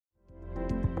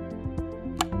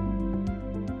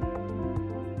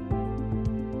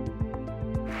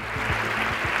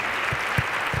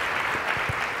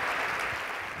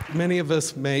many of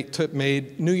us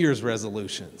made New Year's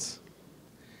resolutions.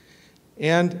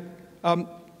 And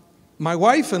my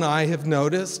wife and I have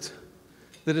noticed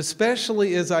that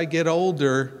especially as I get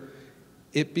older,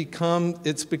 it's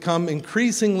become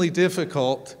increasingly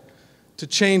difficult to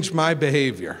change my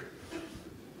behavior.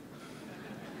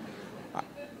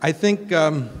 I think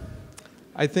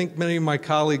many of my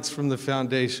colleagues from the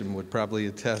foundation would probably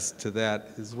attest to that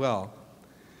as well.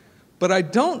 But I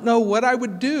don't know what I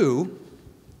would do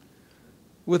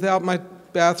without my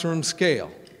bathroom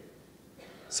scale.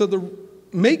 So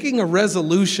making a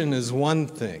resolution is one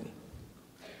thing.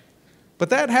 But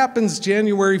that happens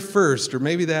January 1st, or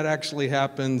maybe that actually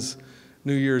happens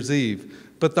New Year's Eve.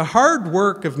 But the hard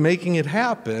work of making it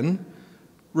happen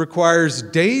requires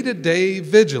day-to-day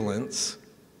vigilance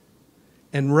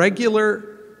and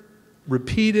regular,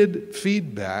 repeated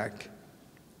feedback,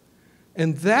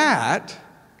 and that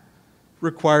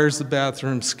requires the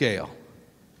bathroom scale.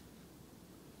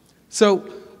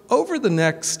 So over the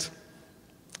next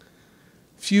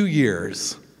few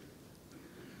years,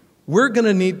 we're going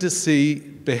to need to see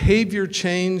behavior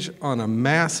change on a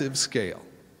massive scale.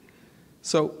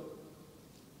 So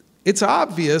it's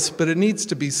obvious, but it needs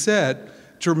to be said,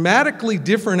 dramatically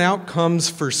different outcomes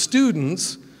for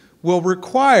students will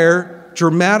require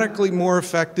dramatically more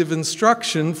effective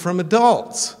instruction from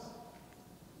adults.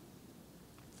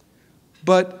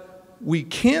 But we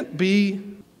can't be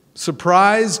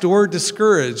surprised or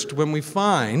discouraged when we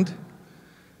find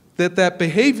that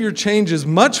behavior change is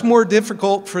much more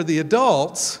difficult for the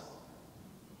adults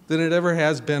than it ever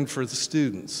has been for the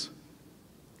students.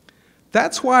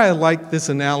 That's why I like this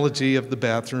analogy of the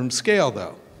bathroom scale,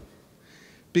 though,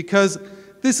 because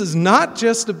this is not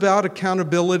just about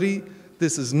accountability.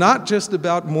 This is not just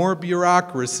about more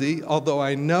bureaucracy, although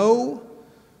I know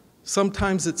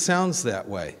sometimes it sounds that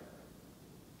way.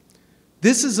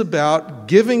 This is about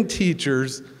giving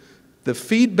teachers the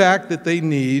feedback that they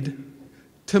need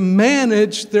to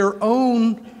manage their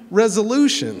own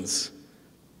resolutions,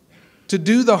 to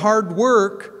do the hard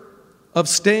work of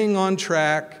staying on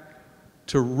track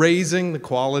to raising the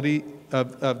quality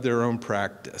of their own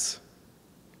practice.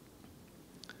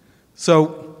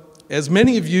 So, as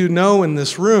many of you know in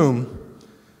this room,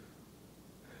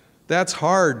 that's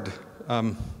hard,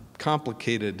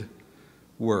 complicated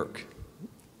work.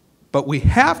 But we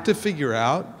have to figure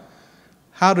out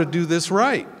how to do this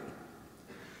right,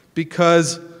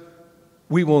 because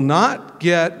we will not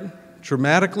get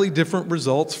dramatically different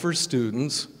results for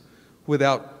students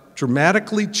without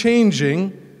dramatically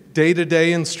changing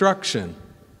day-to-day instruction.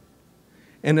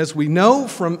 And as we know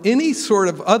from any sort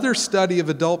of other study of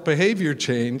adult behavior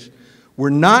change, we're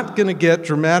not going to get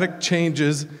dramatic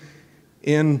changes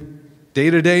in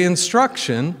day-to-day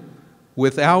instruction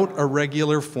without a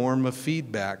regular form of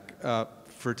feedback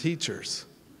for teachers.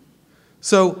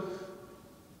 So,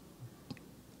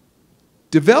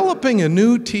 developing a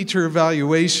new teacher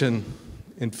evaluation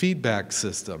and feedback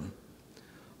system,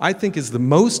 I think, is the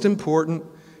most important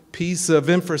piece of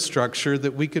infrastructure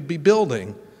that we could be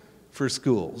building for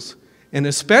schools. And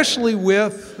especially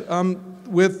with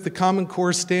the Common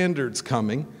Core standards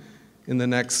coming in the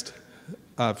next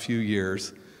few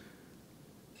years,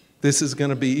 this is going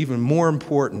to be even more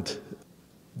important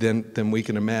than we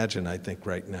can imagine, I think,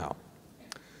 right now.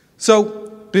 So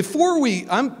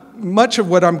much of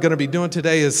what I'm going to be doing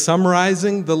today is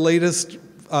summarizing the latest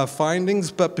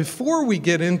findings, but before we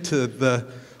get into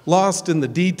the lost in the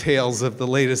details of the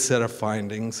latest set of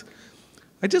findings,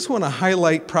 I just want to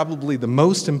highlight probably the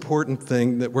most important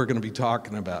thing that we're going to be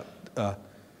talking about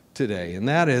today, and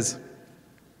that is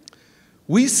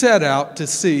we set out to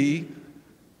see,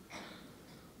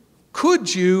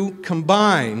 could you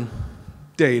combine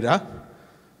data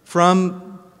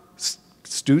from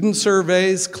student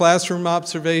surveys, classroom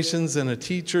observations, and a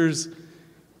teacher's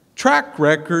track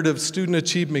record of student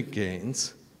achievement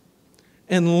gains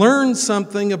and learn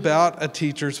something about a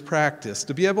teacher's practice,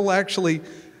 to be able to actually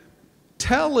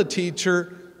tell a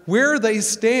teacher where they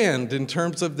stand in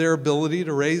terms of their ability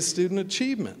to raise student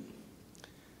achievement.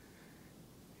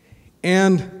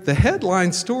 And the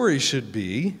headline story should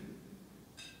be,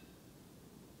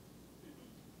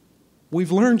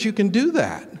 we've learned you can do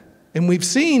that, and we've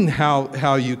seen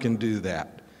how you can do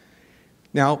that.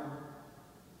 Now,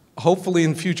 hopefully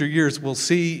in future years we'll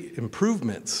see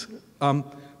improvements,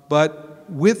 but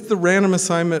with the random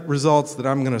assignment results that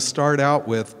I'm going to start out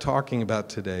with talking about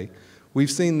today,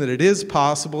 we've seen that it is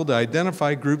possible to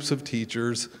identify groups of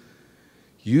teachers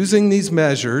using these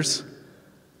measures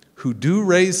who do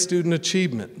raise student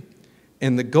achievement.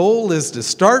 And the goal is to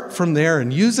start from there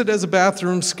and use it as a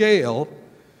bathroom scale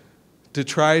to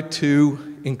try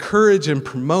to encourage and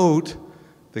promote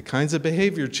the kinds of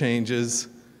behavior changes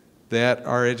that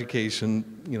our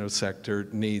education sector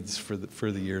needs for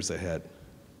the years ahead.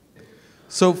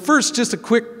 So first, just a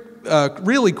quick,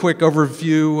 really quick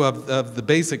overview of the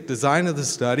basic design of the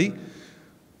study.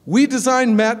 We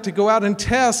designed MET to go out and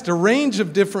test a range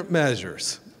of different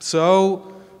measures.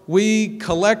 So we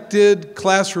collected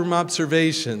classroom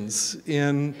observations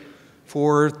in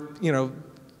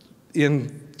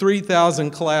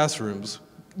 3,000 classrooms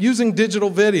using digital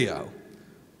video.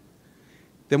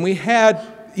 Then we had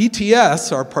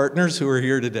ETS, our partners who are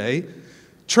here today,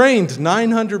 trained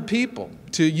 900 people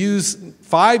to use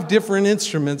 5 different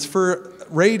instruments for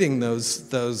rating those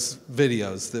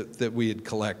videos that we had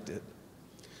collected.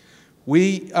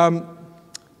 We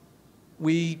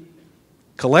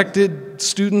collected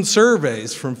student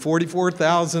surveys from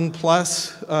 44,000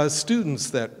 plus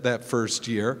students that first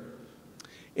year.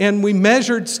 And we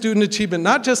measured student achievement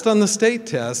not just on the state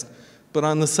test, but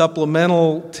on the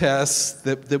supplemental tests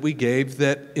that we gave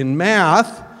that in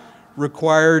math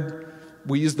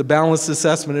we used the balanced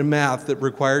assessment in math that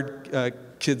required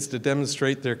kids to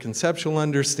demonstrate their conceptual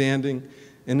understanding.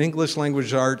 In English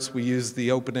language arts, we used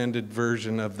the open-ended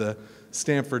version of the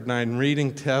Stanford 9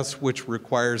 reading test, which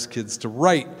requires kids to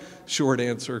write short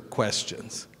answer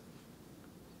questions.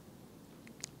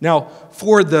 Now,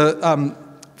 for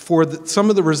some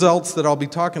of the results that I'll be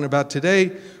talking about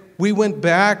today, we went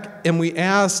back and we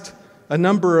asked a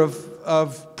number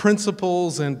of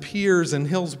principals and peers in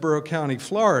Hillsborough County,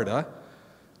 Florida,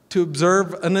 to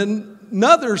observe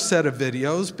another set of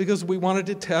videos because we wanted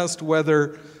to test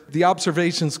whether the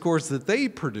observation scores that they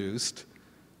produced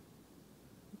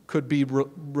could be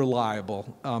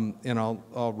reliable, and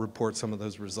I'll report some of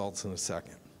those results in a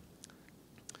second.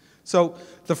 So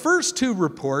the first 2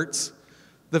 reports,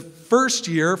 the first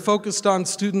year focused on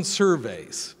student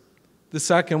surveys. The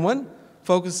second one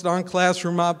focused on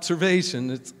classroom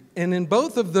observation. And in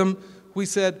both of them, we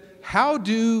said, how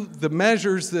do the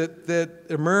measures that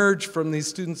emerge from these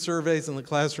student surveys and the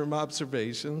classroom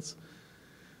observations,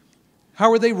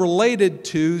 how are they related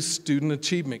to student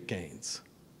achievement gains?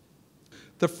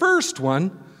 The first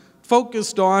one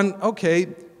focused on, okay,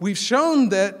 we've shown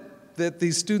that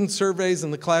these student surveys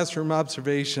and the classroom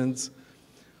observations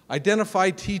identify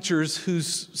teachers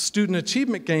whose student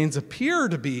achievement gains appear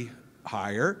to be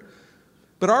higher,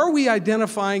 but are we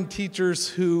identifying teachers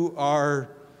who are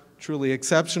truly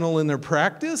exceptional in their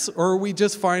practice, or are we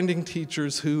just finding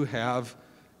teachers who have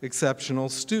exceptional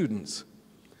students?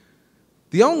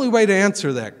 The only way to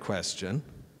answer that question,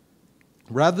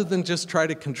 rather than just try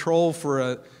to control for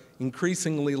an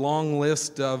increasingly long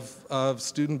list of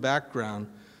student background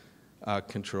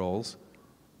controls,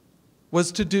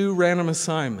 was to do random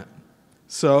assignment.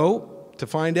 So, to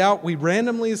find out, we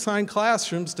randomly assigned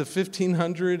classrooms to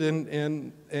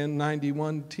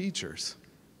 1,591 teachers.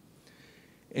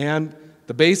 And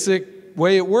the basic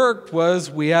way it worked was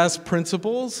we asked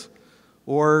principals,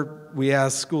 or we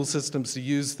asked school systems to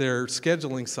use their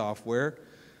scheduling software,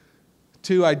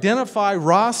 to identify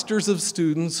rosters of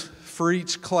students for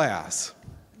each class.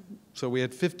 So we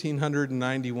had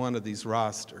 1,591 of these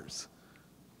rosters.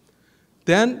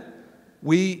 Then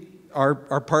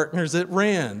our partners at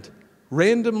RAND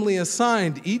randomly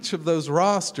assigned each of those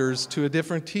rosters to a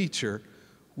different teacher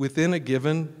within a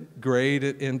given grade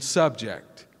and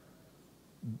subject.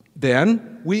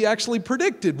 Then we actually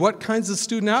predicted what kinds of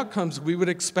student outcomes we would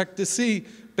expect to see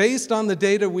based on the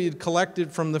data we had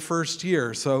collected from the first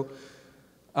year. So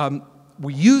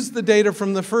we used the data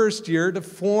from the first year to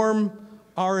form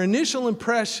our initial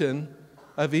impression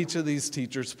of each of these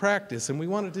teachers' practice, and we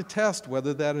wanted to test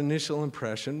whether that initial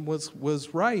impression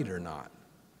was right or not.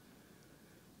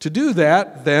 To do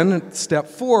that, then at step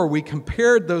 4, we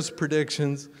compared those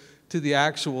predictions to the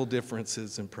actual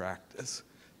differences in practice.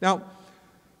 Now,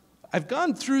 I've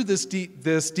gone through this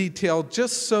detail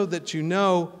just so that you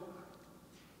know,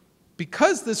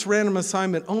 because this random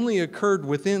assignment only occurred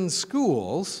within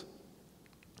schools,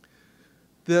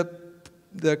 the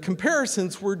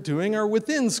comparisons we're doing are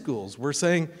within schools. We're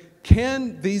saying,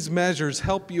 can these measures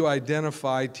help you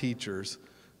identify teachers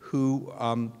who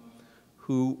are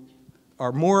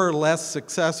more or less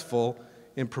successful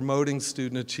in promoting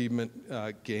student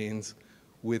achievement gains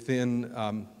within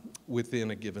a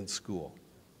given school?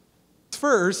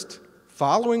 First,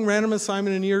 following random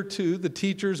assignment in year 2, the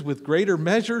teachers with greater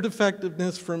measured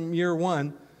effectiveness from year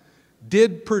 1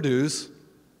 did produce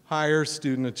higher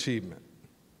student achievement.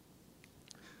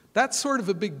 That's sort of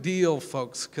a big deal,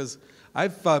 folks, because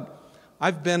I've been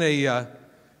I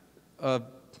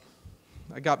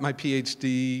got my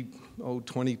PhD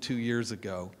 22 years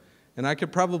ago, and I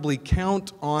could probably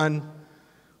count on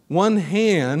one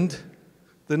hand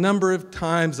the number of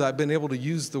times I've been able to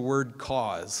use the word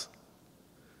cause.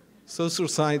 Social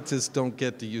scientists don't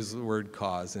get to use the word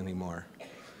cause anymore.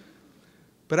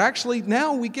 But actually,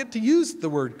 now we get to use the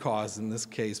word cause in this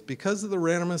case. Because of the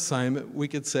random assignment, we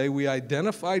could say we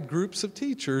identified groups of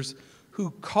teachers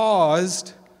who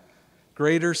caused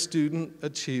greater student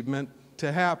achievement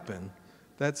to happen.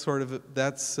 That's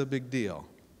a big deal.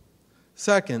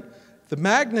 Second, the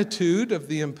magnitude of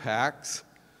the impacts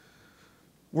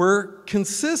were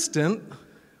consistent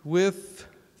with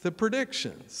the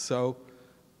predictions. So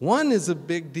 1 is a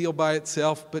big deal by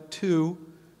itself, but 2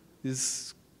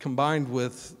 is combined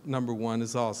with number 1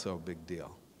 is also a big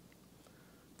deal.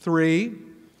 3,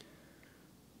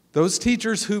 those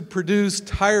teachers who produced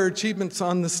higher achievements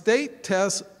on the state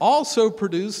tests also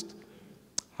produced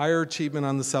higher achievement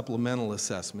on the supplemental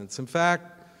assessments. In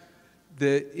fact,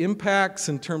 the impacts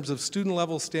in terms of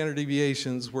student-level standard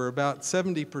deviations were about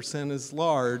 70% as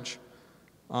large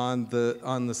on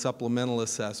the supplemental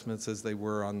assessments as they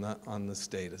were on the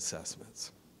state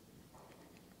assessments.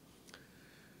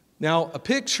 Now, a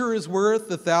picture is worth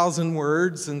 1,000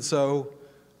 words, and so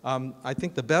I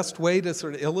think the best way to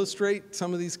sort of illustrate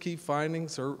some of these key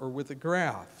findings are with a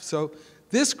graph. So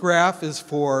this graph is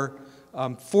for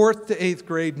 4th to 8th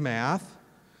grade math.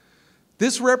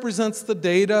 This represents the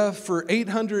data for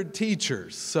 800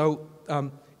 teachers. So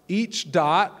each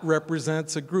dot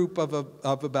represents a group of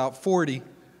about 40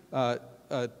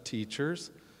 teachers.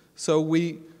 So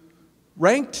we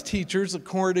ranked teachers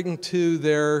according to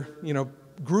their,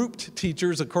 grouped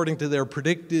teachers according to their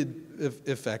predicted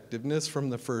effectiveness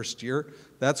from the first year.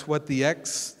 That's what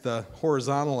the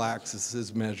horizontal axis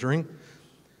is measuring.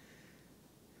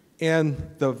 And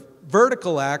the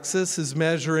vertical axis is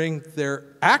measuring their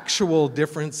actual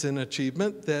difference in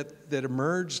achievement that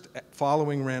emerged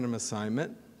following random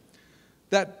assignment.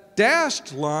 That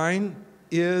dashed line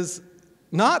is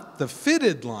not the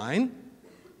fitted line,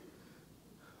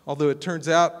 although it turns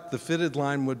out the fitted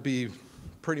line would be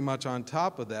pretty much on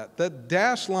top of that. That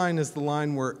dashed line is the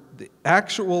line where the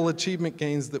actual achievement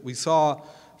gains that we saw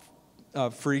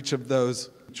for each of those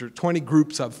 20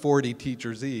 groups of 40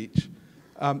 teachers each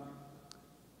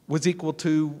was equal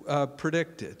to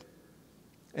predicted.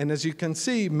 And as you can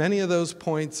see, many of those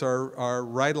points are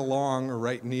right along or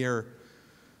right near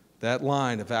that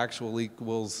line of actual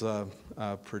equals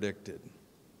predicted.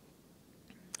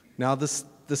 Now the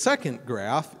second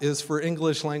graph is for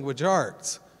English language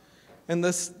arts. And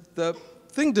the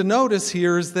thing to notice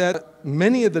here is that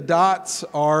many of the dots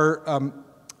are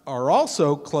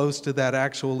also close to that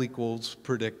actual equals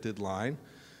predicted line,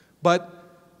 but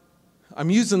I'm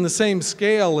using the same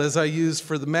scale as I used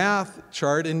for the math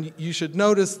chart, and you should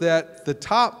notice that the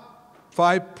top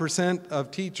 5%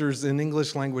 of teachers in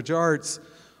English language arts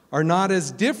are not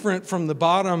as different from the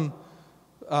bottom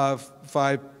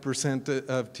 5%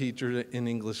 of teachers in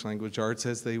English language arts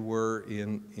as they were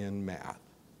in math.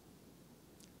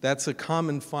 That's a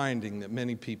common finding that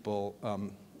many people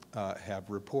have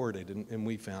reported, and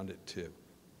we found it too.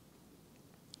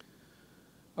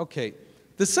 Okay,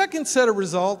 the second set of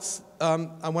results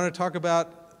I want to talk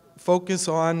about focus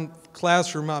on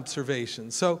classroom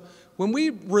observations. So when we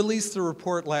released the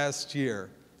report last year,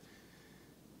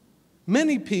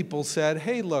 many people said,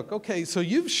 hey, look, okay, so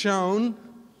you've shown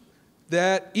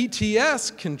that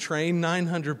ETS can train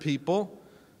 900 people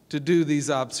to do these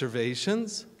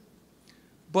observations,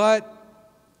 but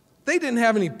they didn't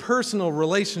have any personal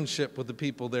relationship with the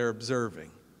people they're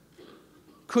observing.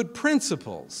 Could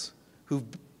principals who've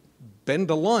been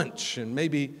to lunch and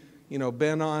maybe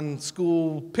been on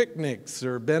school picnics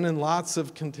or been in lots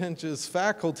of contentious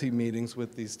faculty meetings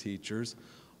with these teachers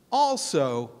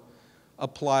also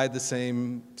apply the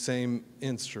same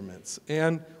instruments?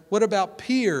 And what about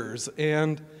peers?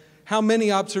 And how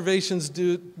many observations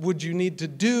would you need to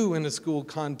do in a school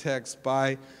context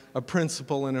by a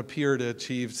principal and a peer to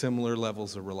achieve similar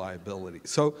levels of reliability?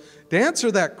 So to answer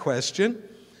that question,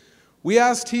 we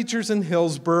asked teachers in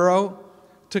Hillsborough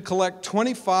to collect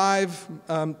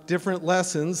 25 different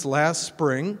lessons last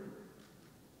spring,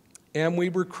 and we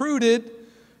recruited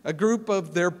a group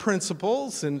of their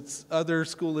principals and other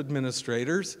school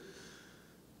administrators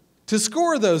to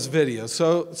score those videos.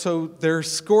 So they're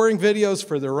scoring videos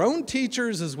for their own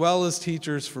teachers as well as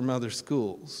teachers from other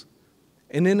schools.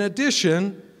 And in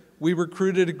addition, we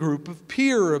recruited a group of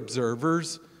peer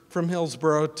observers from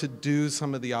Hillsborough to do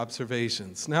some of the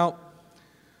observations. Now,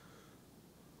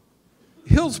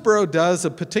 Hillsborough does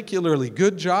a particularly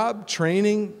good job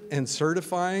training and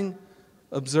certifying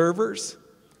observers.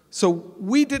 So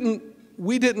we didn't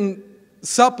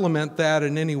supplement that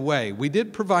in any way. We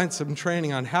did provide some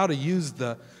training on how to use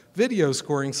the video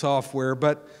scoring software,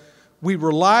 but we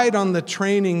relied on the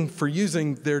training for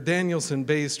using their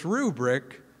Danielson-based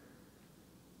rubric,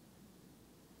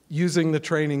 using the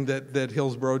training that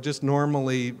Hillsborough just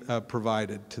normally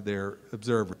provided to their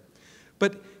observer.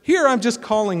 But here I'm just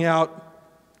calling out,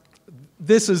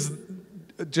 this is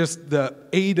just the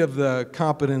 8 of the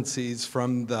competencies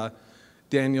from the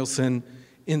Danielson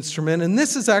instrument. And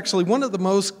this is actually one of the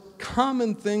most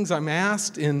common things I'm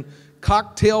asked in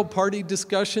cocktail party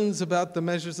discussions about the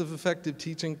Measures of Effective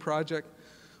Teaching project.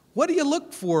 What do you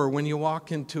look for when you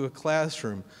walk into a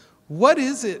classroom? What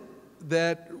is it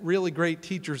that really great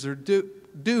teachers are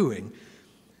doing?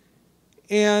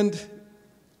 And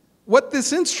what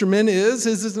this instrument is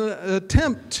an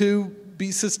attempt to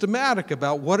be systematic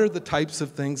about what are the types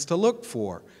of things to look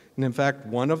for. And in fact,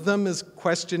 one of them is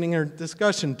questioning or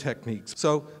discussion techniques.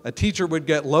 So a teacher would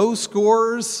get low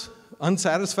scores,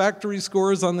 unsatisfactory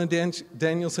scores on the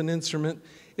Danielson instrument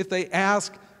if they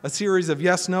ask a series of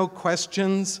yes-no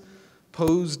questions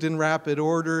posed in rapid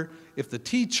order. If the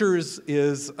teacher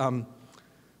is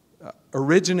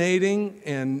originating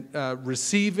and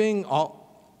receiving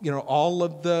all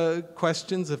of the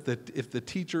questions, if the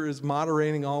teacher is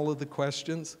moderating all of the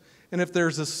questions, and if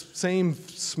there's a same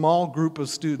small group of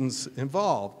students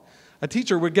involved. A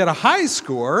teacher would get a high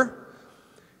score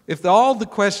if all the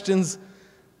questions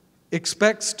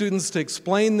expect students to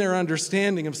explain their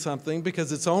understanding of something,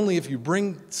 because it's only if you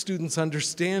bring students'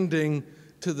 understanding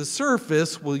to the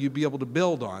surface will you be able to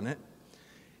build on it.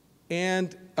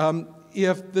 And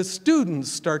if the students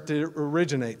start to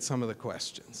originate some of the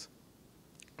questions.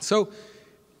 So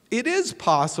it is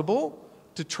possible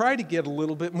to try to get a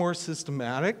little bit more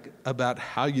systematic about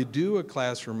how you do a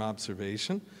classroom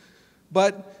observation,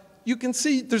 but you can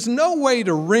see there's no way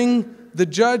to wring the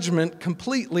judgment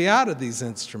completely out of these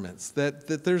instruments,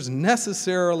 that there's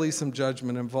necessarily some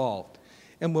judgment involved.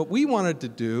 And what we wanted to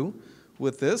do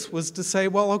with this was to say,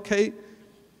 well, okay,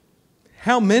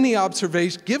 how many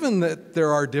observations, given that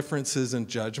there are differences in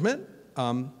judgment,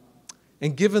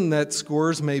 and given that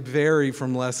scores may vary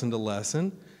from lesson to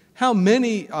lesson, how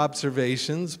many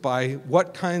observations by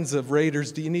what kinds of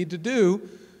raters do you need to do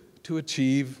to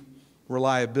achieve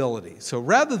reliability? So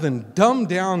rather than dumb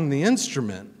down the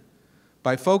instrument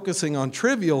by focusing on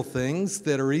trivial things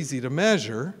that are easy to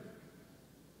measure,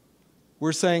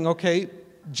 we're saying, okay,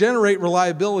 generate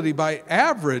reliability by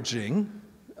averaging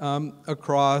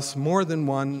across more than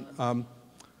one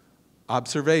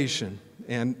observation.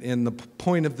 And the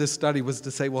point of this study was to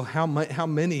say, well, how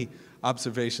many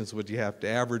observations would you have to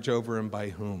average over and by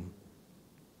whom?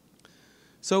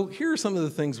 So here are some of the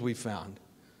things we found.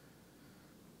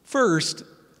 First,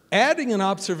 adding an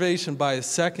observation by a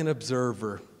second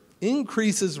observer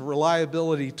increases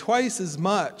reliability twice as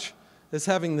much as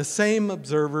having the same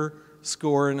observer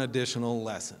score an additional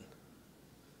lesson.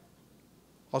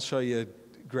 I'll show you a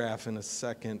graph in a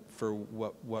second for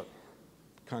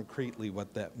concretely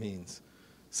what that means.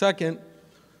 Second,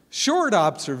 short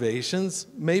observations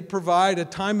may provide a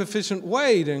time-efficient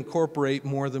way to incorporate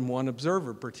more than one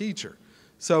observer per teacher.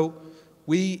 So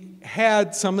we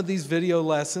had some of these video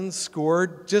lessons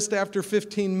scored just after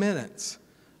 15 minutes.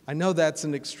 I know that's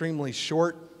an extremely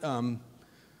short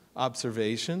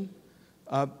observation,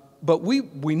 but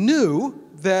we knew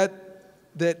that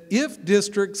if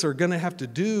districts are going to have to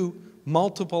do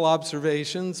multiple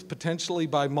observations, potentially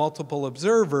by multiple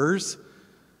observers,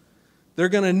 they're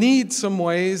going to need some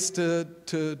ways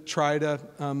to try to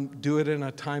do it in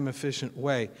a time-efficient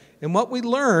way. And what we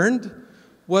learned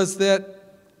was that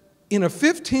in a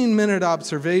 15-minute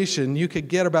observation, you could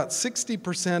get about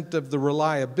 60% of the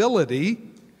reliability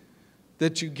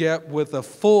that you get with a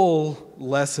full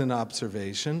lesson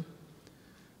observation,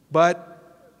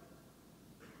 but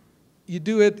you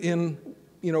do it in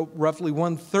roughly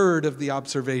 1/3 of the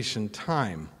observation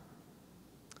time.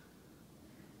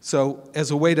 So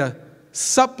as a way to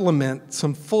supplement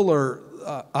some fuller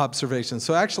observations.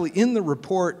 So actually in the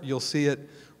report, you'll see it,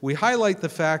 we highlight the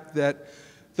fact that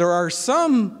there are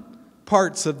some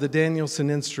parts of the Danielson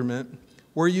instrument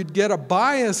where you'd get a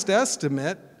biased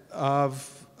estimate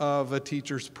of a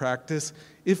teacher's practice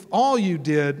if all you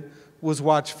did was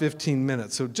watch 15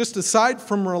 minutes. So just aside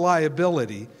from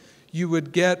reliability, you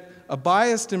would get a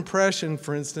biased impression,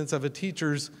 for instance, of a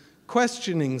teacher's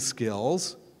questioning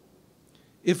skills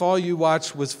if all you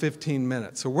watched was 15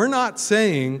 minutes. So we're not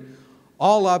saying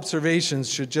all observations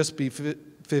should just be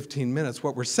 15 minutes.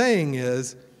 What we're saying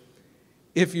is,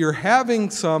 if you're having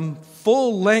some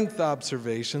full-length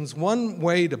observations, one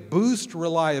way to boost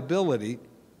reliability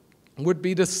would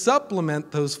be to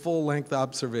supplement those full-length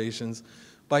observations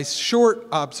by short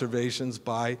observations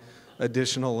by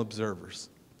additional observers.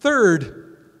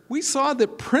 Third, we saw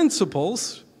that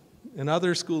principals and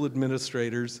other school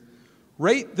administrators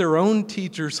rate their own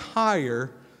teachers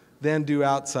higher than do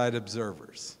outside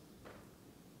observers.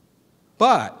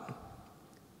 But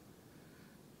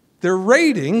their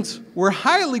ratings were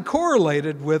highly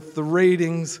correlated with the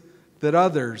ratings that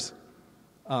others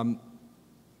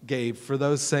gave for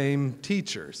those same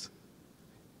teachers.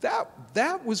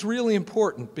 That was really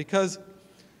important, because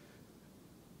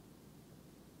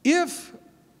if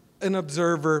an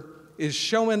observer is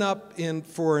showing up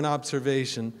for an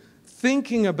observation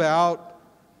thinking about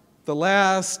the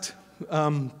last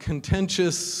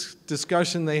contentious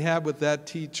discussion they had with that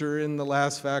teacher in the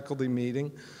last faculty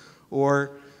meeting,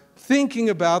 or thinking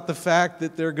about the fact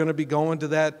that they're going to be going to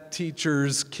that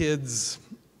teacher's kid's,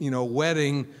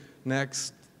 wedding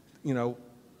next,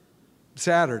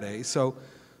 Saturday. So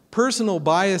personal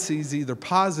biases, either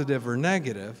positive or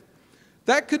negative,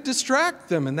 that could distract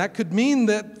them, and that could mean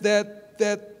that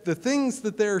the things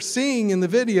that they're seeing in the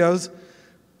videos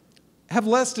have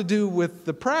less to do with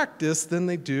the practice than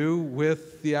they do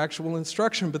with the actual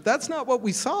instruction. But that's not what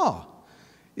we saw,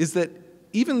 is that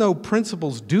even though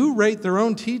principals do rate their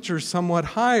own teachers somewhat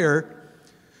higher,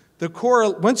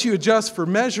 once you adjust for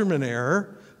measurement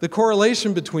error, the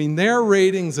correlation between their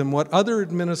ratings and what other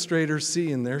administrators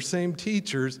see in their same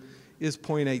teachers is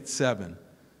 0.87.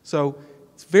 So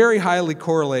it's very highly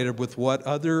correlated with what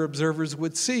other observers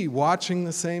would see watching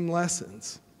the same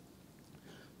lessons.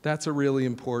 That's a really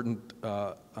important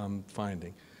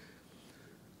finding.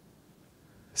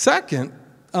 Second,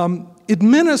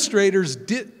 administrators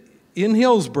in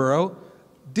Hillsborough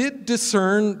did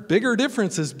discern bigger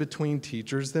differences between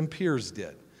teachers than peers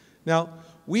did. Now,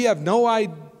 we have no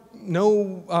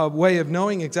way of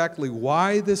knowing exactly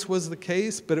why this was the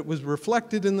case, but it was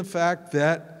reflected in the fact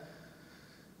that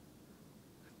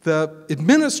the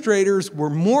administrators were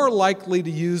more likely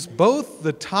to use both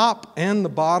the top and the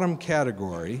bottom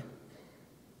category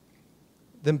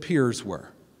than peers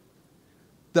were.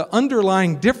 The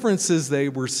underlying differences they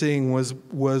were seeing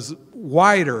was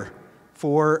wider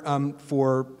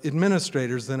for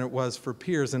administrators than it was for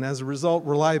peers, and as a result,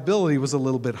 reliability was a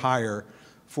little bit higher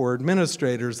for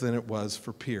administrators than it was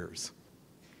for peers.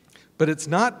 But it's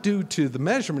not due to the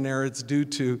measurement error, it's due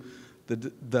to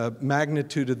the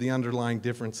magnitude of the underlying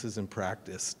differences in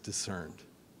practice discerned.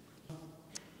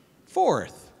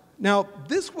 Fourth, now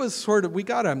this was sort of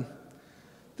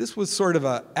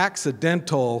an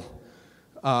accidental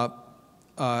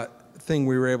thing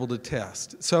we were able to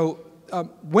test. So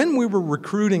when we were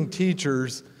recruiting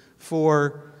teachers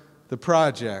for the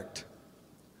project,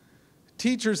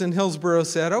 teachers in Hillsborough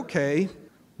said, okay,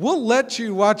 we'll let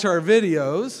you watch our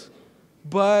videos,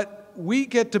 but we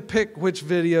get to pick which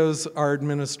videos our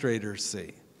administrators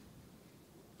see.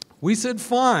 We said,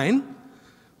 fine,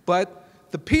 but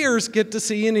the peers get to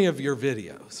see any of your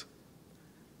videos.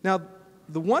 Now,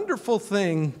 the wonderful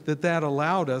thing that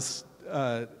allowed us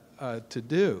to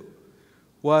do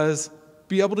was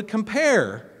be able to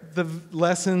compare the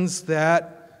lessons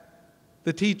that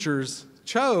the teachers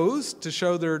chose to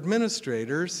show their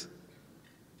administrators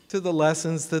to the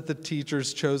lessons that the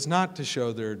teachers chose not to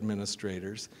show their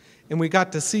administrators. And we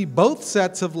got to see both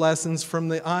sets of lessons from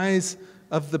the eyes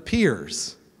of the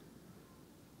peers.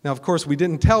 Now, of course, we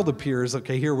didn't tell the peers,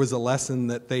 okay, here was a lesson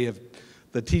that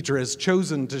the teacher has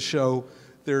chosen to show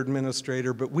their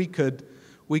administrator, but we could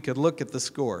look at the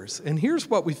scores. And here's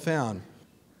what we found.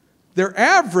 Their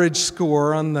average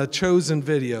score on the chosen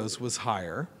videos was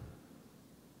higher,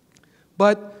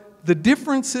 but the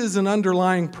differences in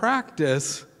underlying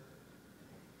practice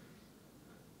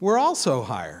were also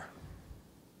higher.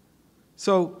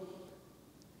 So,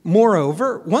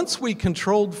 moreover, once we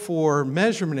controlled for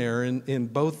measurement error in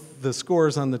both the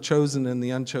scores on the chosen and the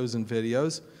unchosen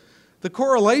videos, the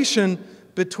correlation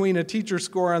between a teacher's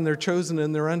score on their chosen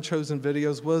and their unchosen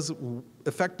videos was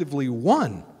effectively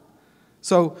 1.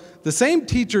 So the same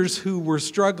teachers who were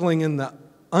struggling in the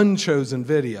unchosen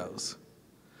videos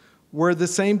were the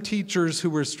same teachers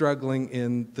who were struggling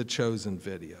in the chosen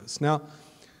videos. Now,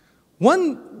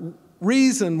 one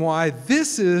reason why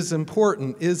this is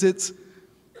important is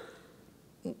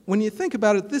when you think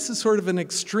about it, this is sort of an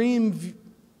extreme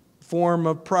form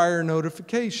of prior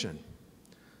notification.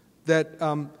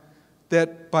 In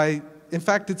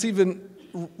fact, it's even,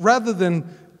 rather than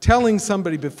telling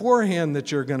somebody beforehand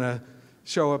that you're going to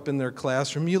show up in their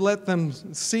classroom, you let them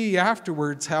see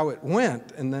afterwards how it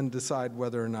went and then decide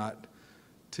whether or not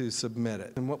to submit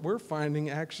it. And what we're finding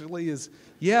actually is,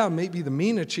 yeah, maybe the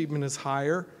mean achievement is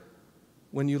higher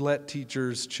when you let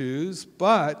teachers choose,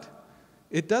 but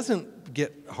it doesn't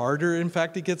get harder. In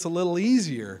fact, it gets a little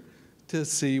easier to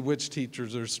see which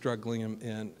teachers are struggling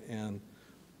and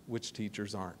which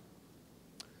teachers aren't.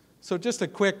 So just a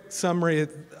quick summary.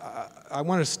 I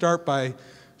want to start by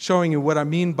showing you what I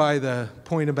mean by the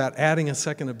point about adding a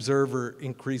second observer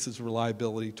increases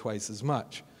reliability twice as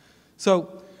much.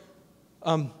 So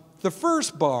the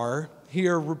first bar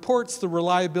here reports the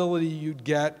reliability you'd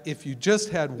get if you just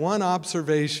had one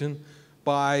observation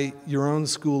by your own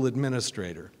school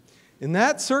administrator. In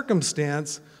that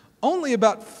circumstance, only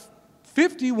about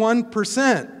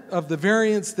 51% of the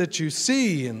variance that you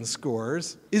see in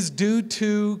scores is due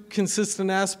to consistent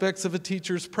aspects of a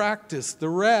teacher's practice. The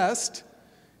rest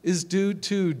is due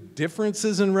to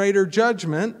differences in rate or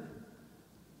judgment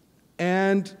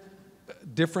and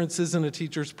differences in a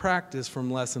teacher's practice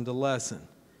from lesson to lesson.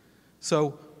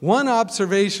 So one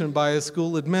observation by a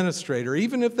school administrator,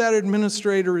 even if that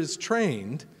administrator is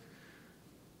trained,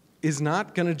 is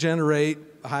not going to generate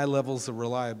high levels of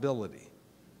reliability.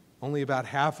 Only about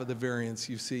half of the variance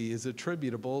you see is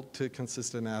attributable to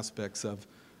consistent aspects of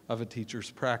a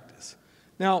teacher's practice.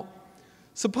 Now,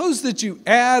 suppose that you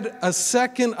add a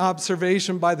second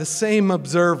observation by the same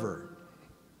observer.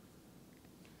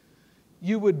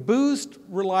 You would boost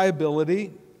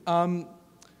reliability from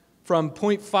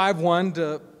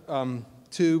 0.51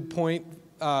 to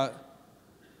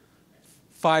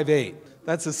 0.58.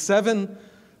 That's a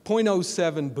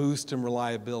 0.07 boost in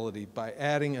reliability by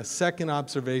adding a second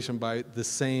observation by the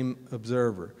same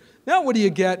observer. Now what do you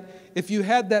get if you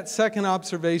had that second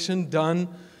observation done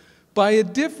by a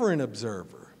different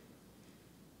observer?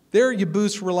 There you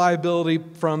boost reliability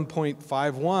from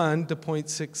 0.51 to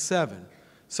 0.67.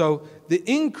 So the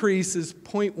increase is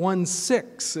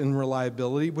 0.16 in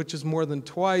reliability, which is more than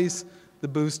twice the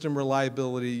boost in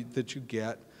reliability that you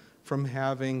get from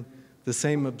having the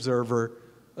same observer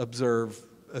observe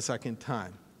a second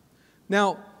time.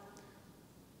 Now,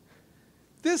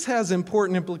 this has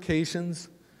important implications.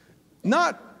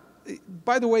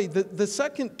 By the way, the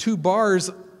second two bars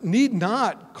need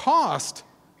not cost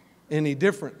any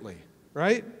differently,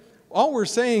 right? All we're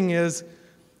saying is,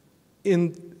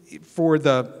 for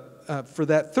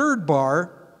that third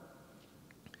bar,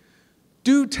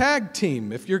 do tag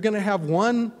team. If you're going to have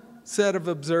one set of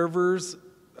observers,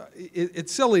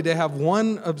 it's silly to have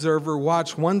one observer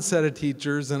watch one set of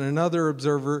teachers and another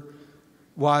observer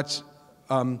watch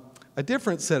a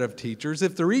different set of teachers.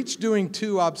 If they're each doing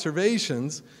two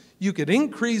observations, you could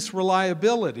increase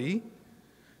reliability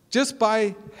just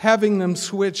by having them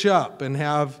switch up and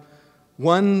have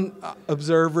one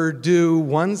observer do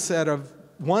one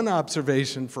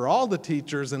observation for all the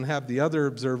teachers and have the other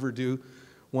observer do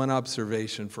one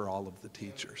observation for all of the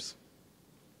teachers.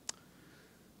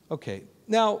 Okay,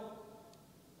 now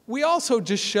we also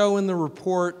just show in the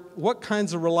report what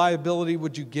kinds of reliability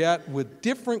would you get with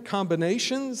different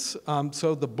combinations.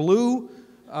 So the blue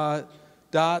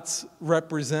dots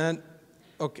represent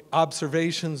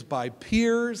observations by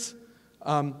peers.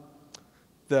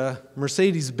 The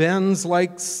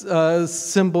Mercedes-Benz-like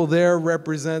symbol there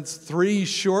represents 3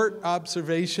 short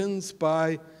observations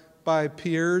by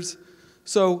peers.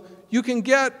 So you can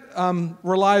get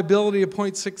reliability of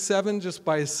 0.67 just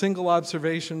by a single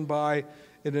observation by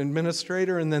an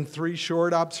administrator and then 3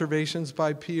 short observations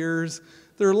by peers.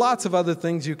 There are lots of other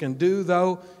things you can do,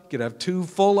 though. You could have 2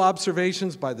 full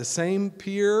observations by the same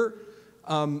peer,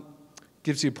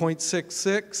 gives you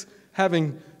 0.66.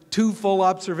 Having 2 full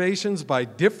observations by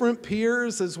different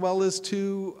peers as well as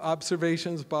 2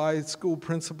 observations by school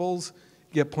principals,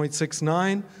 you get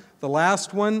 0.69. The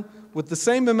last one, with the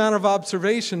same amount of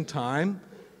observation time,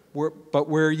 but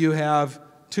where you have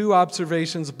 2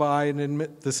 observations by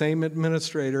the same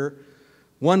administrator,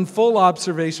 1 full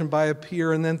observation by a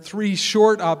peer, and then 3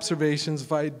 short observations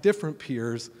by different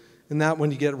peers, and that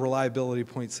one you get reliability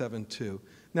 0.72.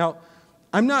 Now,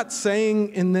 I'm not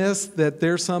saying in this that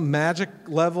there's some magic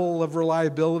level of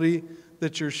reliability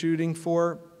that you're shooting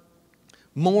for.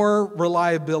 More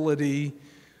reliability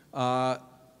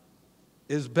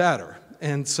is better.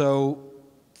 And so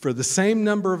for the same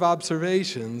number of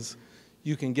observations,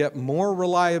 you can get more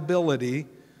reliability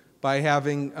by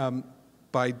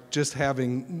just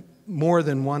having more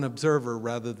than one observer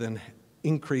rather than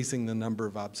increasing the number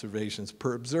of observations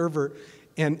per observer.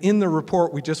 And in the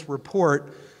report, we just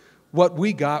report what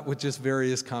we got with just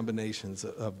various combinations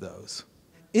of those.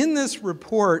 In this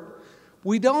report,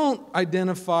 we don't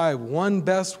identify one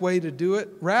best way to do it.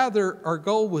 Rather, our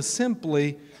goal was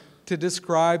simply to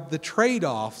describe the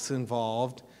trade-offs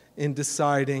involved in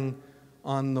deciding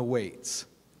on the weights.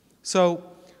 So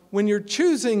when you're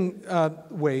choosing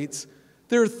weights,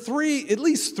 there are at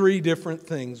least three different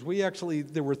things.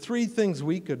 There were 3 things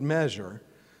we could measure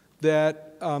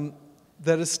that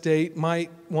a state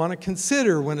might want to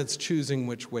consider when it's choosing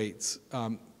which weights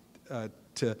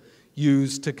to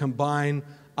used to combine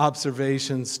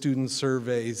observations, student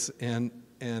surveys, and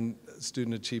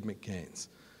student achievement gains.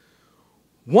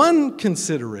 One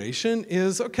consideration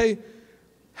is, okay,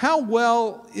 how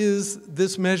well is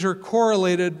this measure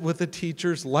correlated with a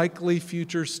teacher's likely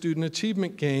future student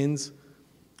achievement gains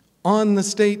on the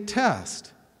state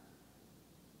test?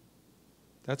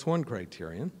 That's one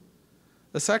criterion.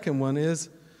 The second one is,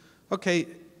 okay,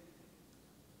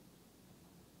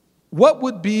 what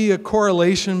would be a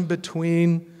correlation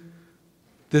between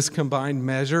this combined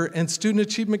measure and student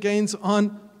achievement gains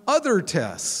on other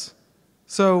tests?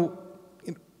 So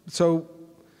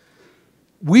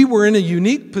we were in a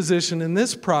unique position in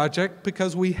this project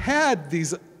because we had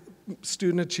these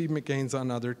student achievement gains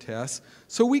on other tests.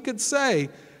 So we could say,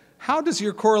 how does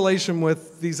your correlation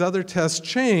with these other tests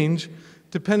change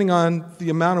depending on the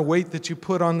amount of weight that you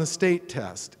put on the state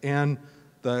test and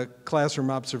the classroom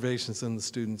observations and the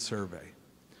student survey?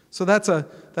 So that's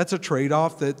a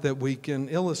trade-off that we can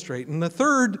illustrate. And the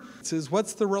third is,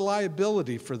 what's the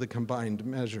reliability for the combined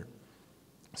measure?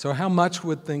 So how much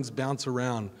would things bounce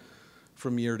around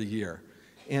from year to year?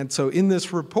 And so in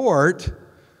this report,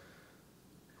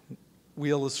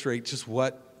 we illustrate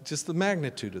just the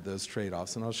magnitude of those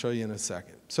trade-offs, and I'll show you in a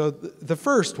second. So the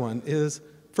first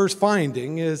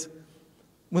finding is,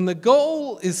 when the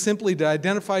goal is simply to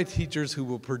identify teachers who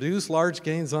will produce large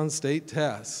gains on state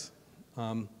tests,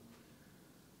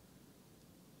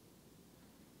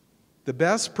 the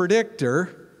best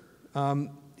predictor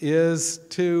is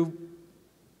to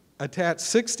attach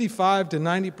 65 to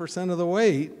 90% of the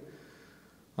weight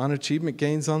on achievement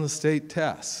gains on the state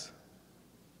tests.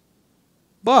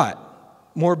 But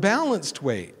more balanced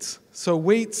weights, so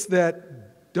weights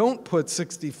that don't put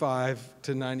 65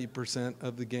 to 90%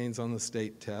 of the gains on the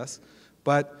state test,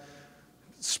 but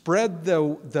spread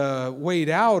the weight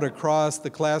out across the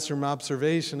classroom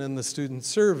observation and the student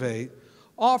survey,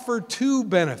 offer two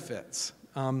benefits.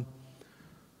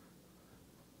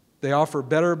 They offer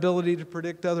better ability to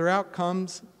predict other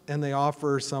outcomes, and they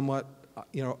offer somewhat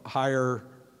higher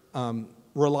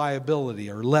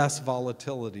reliability or less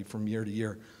volatility from year to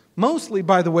year. Mostly,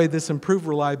 by the way, this improved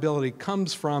reliability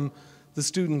comes from the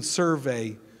student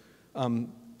survey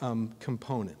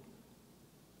component.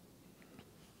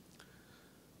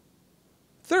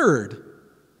 Third,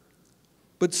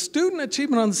 but student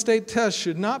achievement on the state test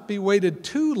should not be weighted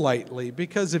too lightly,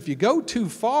 because if you go too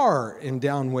far in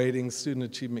downweighting student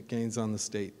achievement gains on the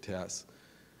state test,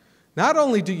 not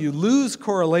only do you lose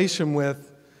correlation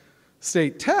with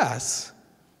state tests,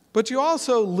 but you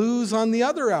also lose on the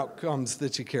other outcomes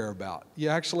that you care about. You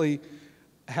actually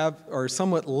are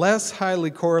somewhat less highly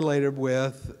correlated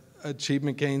with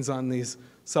achievement gains on these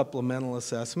supplemental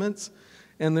assessments,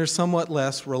 and there's somewhat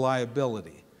less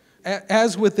reliability.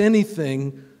 As with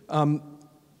anything,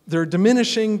 there are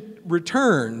diminishing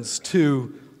returns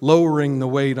to lowering the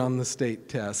weight on the state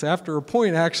test. After a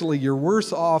point, actually, you're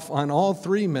worse off on all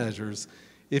three measures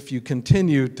if you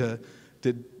continue to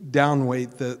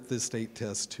downweight the state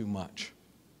test too much.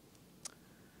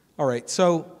 All right,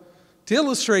 so to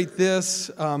illustrate this,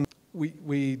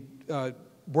 we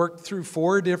worked through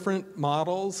 4 different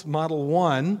models. Model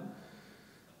 1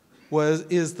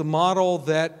 is the model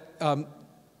that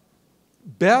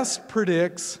best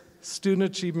predicts student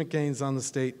achievement gains on the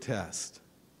state test.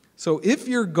 So if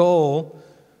your goal,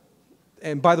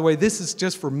 and by the way, this is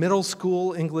just for middle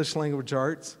school English language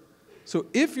arts, so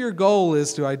if your goal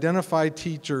is to identify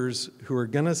teachers who are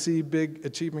going to see big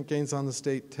achievement gains on the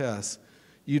state test,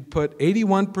 you'd put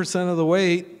 81% of the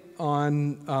weight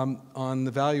on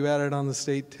the value added on the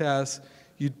state test,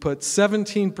 you'd put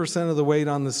 17% of the weight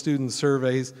on the student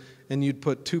surveys, and you'd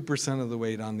put 2% of the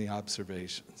weight on the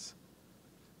observations.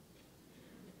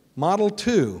 Model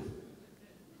 2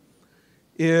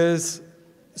 is,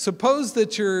 suppose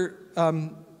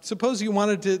you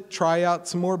wanted to try out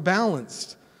some more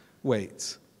balanced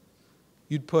weights.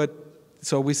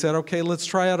 So we said, okay, let's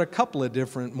try out a couple of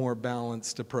different more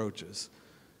balanced approaches.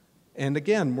 And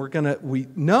again, we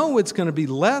know it's going to be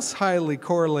less highly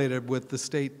correlated with the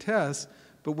state test,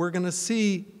 but we're going to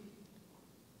see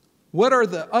what are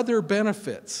the other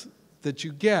benefits that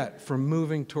you get from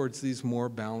moving towards these more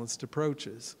balanced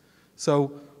approaches.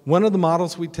 So one of the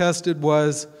models we tested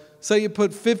was, say you put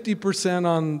 50%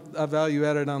 on a value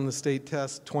added on the state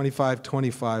test,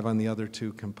 25-25 on the other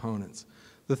two components.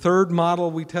 The third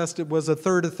model we tested was a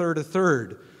third, a third, a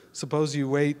third. Suppose you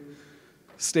weight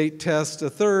state test a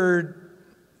third,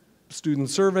 student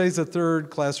surveys a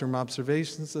third, classroom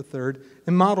observations a third.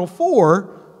 And model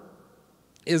 4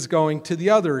 is going to the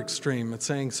other extreme. It's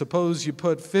saying, suppose you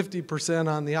put 50%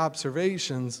 on the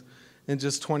observations and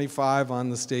just 25 on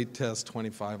the state test,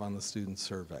 25 on the student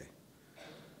survey.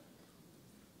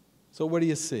 So what do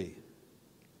you see?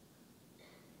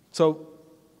 So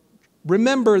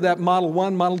remember that Model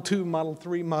 1, Model 2, Model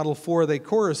 3, Model 4, they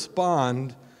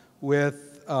correspond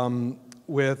with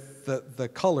the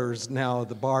colors now,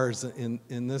 the bars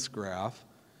in this graph.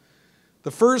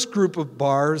 The first group of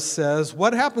bars says,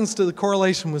 what happens to the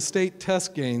correlation with state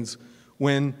test gains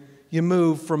when you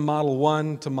move from Model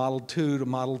 1 to Model 2 to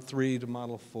Model 3 to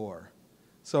Model 4?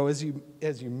 So as you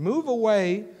move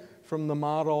away from the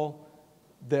model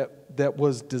that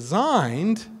was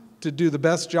designed to do the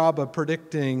best job of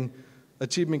predicting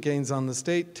achievement gains on the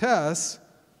state tests,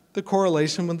 the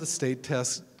correlation with the state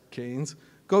test gains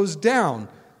goes down.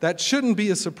 That shouldn't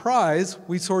be a surprise.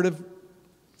 We sort of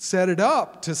set it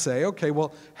up to say, okay,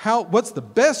 well, what's the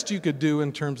best you could do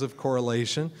in terms of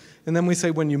correlation? And then we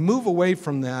say, when you move away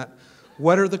from that,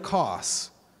 what are the costs?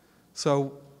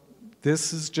 So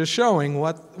this is just showing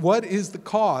what is the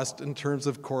cost in terms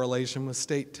of correlation with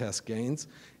state test gains.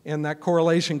 And that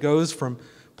correlation goes from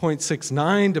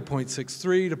 0.69 to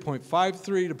 0.63 to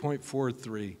 0.53 to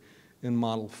 0.43 in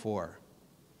Model 4.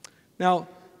 Now,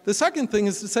 the second thing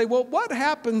is to say, well, what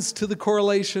happens to the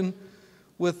correlation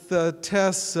with the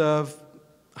tests of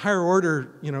higher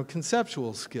order,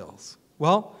 conceptual skills?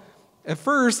 Well, at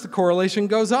first, the correlation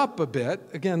goes up a bit.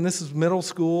 Again, this is middle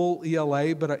school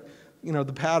ELA, but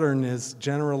the pattern is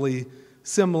generally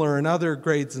similar in other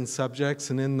grades and subjects,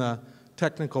 and in the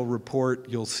technical report,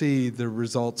 you'll see the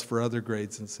results for other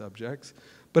grades and subjects.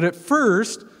 But at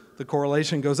first, the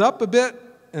correlation goes up a bit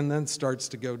and then starts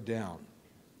to go down.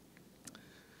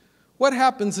 What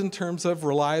happens in terms of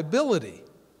reliability?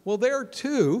 Well, there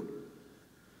too,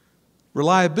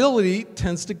 reliability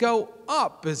tends to go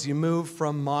up as you move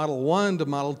from Model 1 to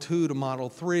Model 2 to Model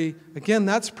 3. Again,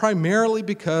 that's primarily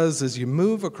because as you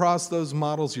move across those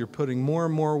models, you're putting more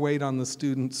and more weight on the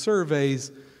student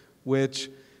surveys,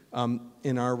 which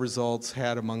in our results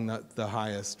had among the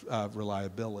highest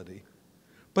reliability.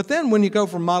 But then when you go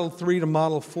from Model 3 to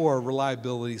Model 4,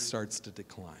 reliability starts to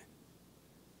decline.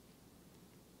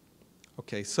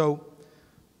 Okay, so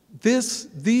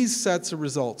these sets of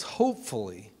results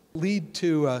hopefully lead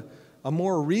to a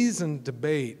more reasoned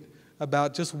debate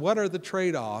about just what are the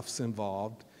trade-offs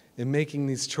involved in making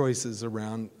these choices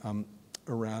around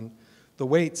the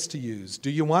weights to use. Do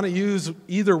you want to use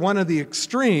either one of the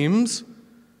extremes,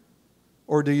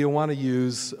 or do you want to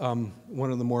use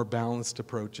one of the more balanced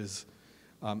approaches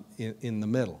in the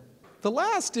middle? The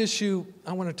last issue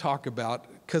I want to talk about,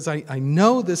 because I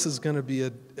know this is going to be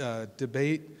a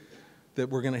debate that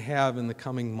we're going to have in the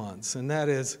coming months, and that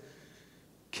is,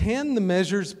 can the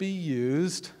measures be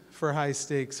used for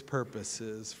high-stakes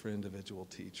purposes for individual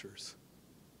teachers?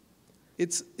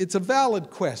 It's a valid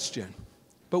question,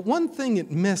 but one thing it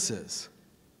misses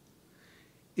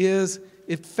is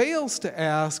it fails to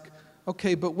ask,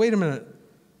 okay, but wait a minute,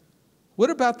 what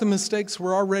about the mistakes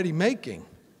we're already making?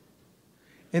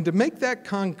 And to make that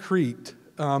concrete,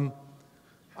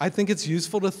 I think it's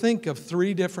useful to think of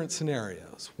three different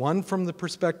scenarios. One from the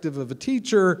perspective of a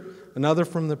teacher, another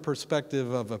from the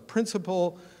perspective of a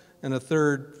principal, and a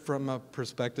third from a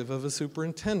perspective of a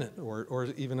superintendent or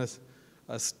even a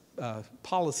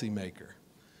policymaker.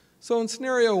 So in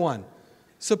scenario one,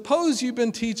 suppose you've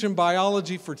been teaching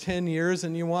biology for 10 years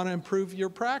and you want to improve your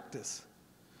practice.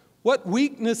 What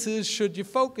weaknesses should you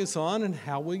focus on, and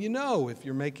how will you know if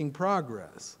you're making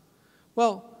progress?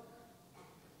 Well,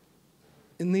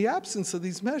 in the absence of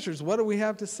these measures, what do we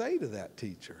have to say to that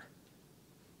teacher?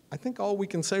 I think all we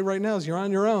can say right now is you're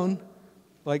on your own.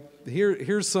 Like,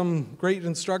 here's some great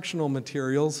instructional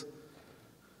materials.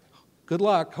 Good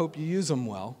luck, hope you use them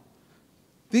well.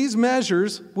 These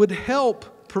measures would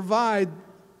help provide,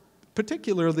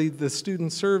 particularly the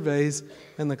student surveys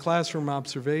and the classroom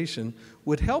observation,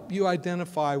 would help you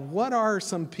identify what are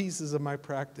some pieces of my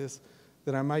practice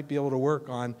that I might be able to work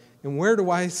on, and where do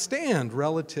I stand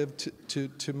relative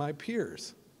to my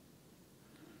peers.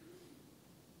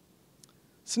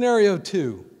 Scenario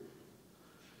two,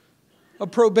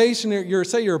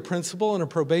 say you're a principal and a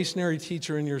probationary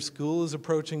teacher in your school is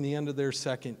approaching the end of their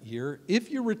second year.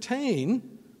 If you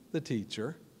retain the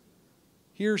teacher,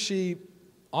 he or she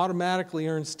automatically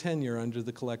earns tenure under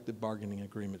the collective bargaining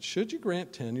agreement. Should you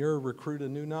grant tenure or recruit a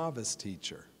new novice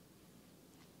teacher?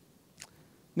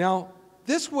 Now,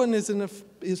 this one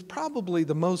is probably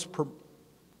the most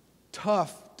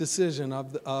tough decision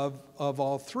of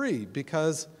all three,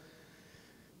 because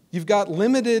you've got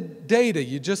limited data.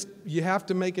 You have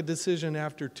to make a decision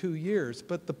after 2 years.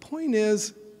 But the point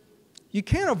is, you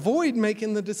can't avoid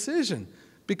making the decision,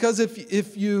 because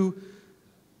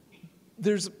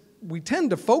we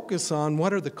tend to focus on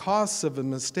what are the costs of a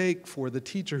mistake for the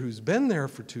teacher who's been there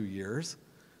for 2 years.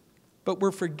 but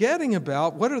we're forgetting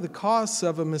about what are the costs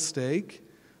of a mistake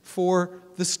for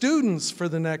the students for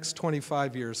the next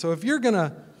 25 years. So if you're going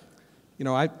to,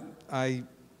 I,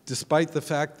 despite the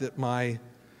fact that my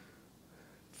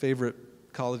favorite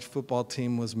college football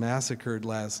team was massacred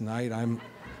last night,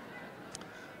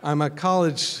 I'm a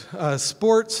college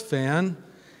sports fan,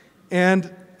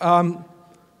 and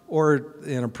or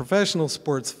a professional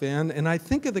sports fan, and I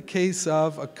think of the case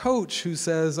of a coach who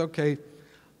says, okay,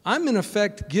 I'm in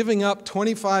effect giving up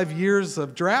 25 years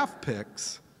of draft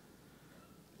picks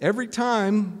every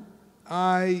time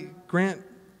I grant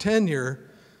tenure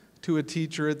to a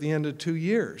teacher at the end of 2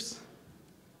 years.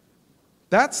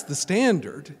 That's the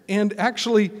standard. And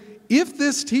actually, if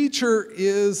this teacher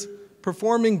is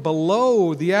performing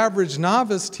below the average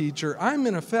novice teacher, I'm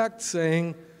in effect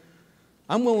saying,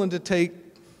 I'm willing to take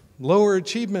lower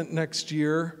achievement next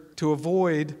year to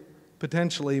avoid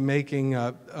potentially making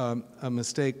a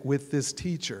mistake with this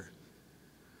teacher.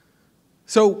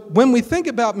 So when we think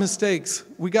about mistakes,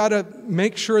 we got to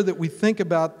make sure that we think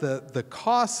about the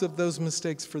costs of those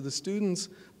mistakes for the students,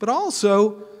 but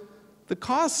also the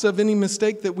costs of any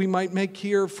mistake that we might make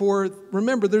here for,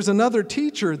 remember, there's another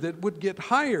teacher that would get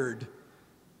hired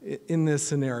in this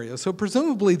scenario. So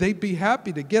presumably they'd be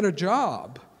happy to get a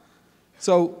job.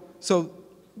 So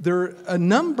there are a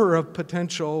number of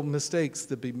potential mistakes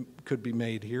that could be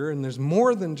made here, and there's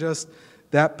more than just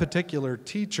that particular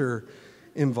teacher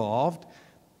involved.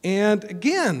 And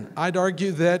again, I'd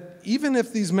argue that even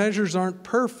if these measures aren't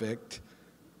perfect,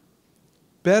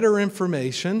 better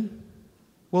information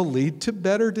will lead to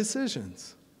better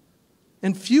decisions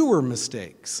and fewer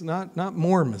mistakes, not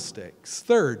more mistakes.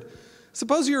 Third,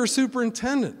 suppose you're a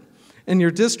superintendent and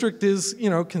your district is,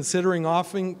 considering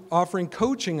offering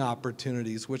coaching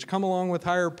opportunities which come along with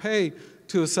higher pay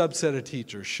to a subset of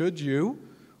teachers. Should you,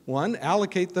 one,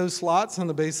 allocate those slots on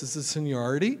the basis of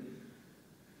seniority,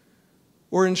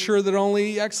 or ensure that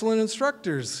only excellent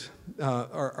instructors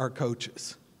are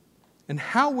coaches? And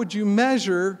how would you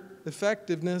measure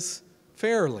effectiveness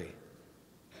fairly?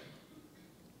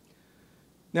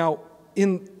 Now,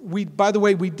 by the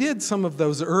way, we did some of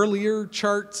those earlier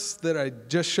charts that I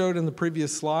just showed in the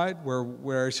previous slide,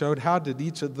 where I showed how did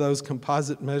each of those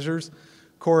composite measures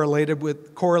correlate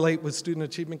with student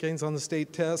achievement gains on the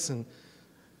state tests and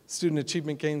student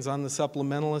achievement gains on the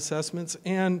supplemental assessments.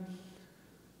 And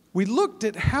we looked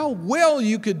at how well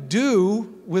you could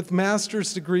do with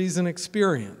master's degrees and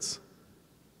experience.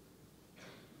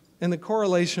 And the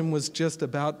correlation was just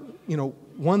about,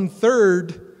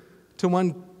 1/3 to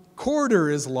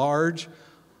 1/4 as large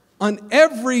on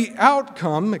every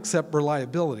outcome except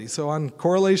reliability. So on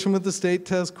correlation with the state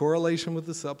test, correlation with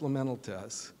the supplemental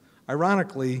tests.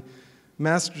 Ironically,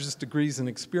 master's degrees and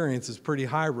experience is pretty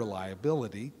high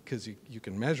reliability because you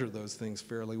can measure those things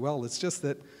fairly well. It's just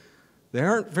that they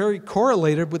aren't very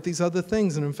correlated with these other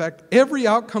things. And in fact, every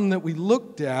outcome that we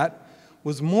looked at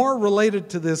was more related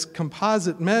to this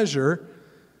composite measure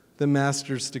than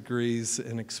master's degrees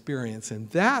and experience. And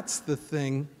that's the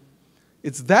thing.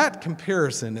 It's that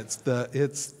comparison. It's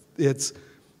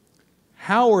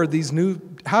how do these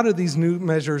new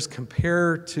measures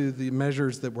compare to the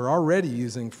measures that we're already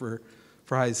using for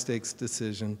high stakes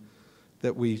decision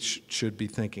that we should be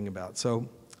thinking about. So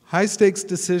high-stakes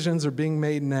decisions are being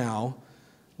made now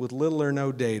with little or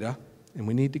no data, and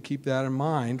we need to keep that in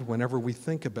mind whenever we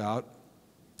think about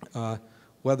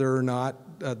whether or not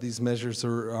these measures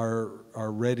are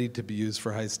ready to be used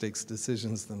for high-stakes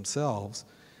decisions themselves.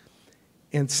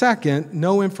 And second,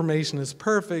 no information is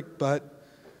perfect, but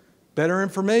better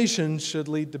information should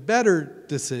lead to better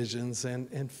decisions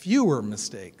and fewer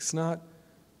mistakes, not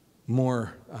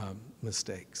more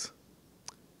mistakes.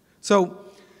 So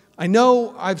I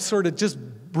know I've sort of just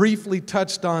briefly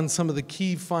touched on some of the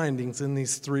key findings in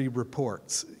these 3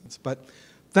 reports, but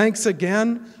thanks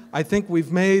again. I think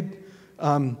we've made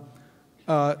a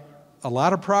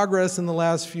lot of progress in the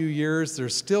last few years.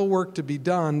 There's still work to be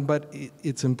done, but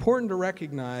it's important to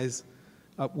recognize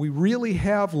we really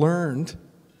have learned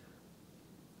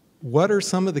what are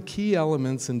some of the key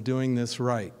elements in doing this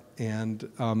right. And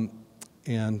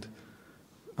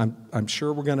I'm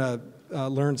sure we're going to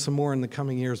learn some more in the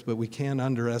coming years, but we can't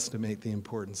underestimate the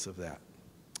importance of that.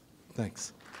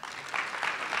 Thanks.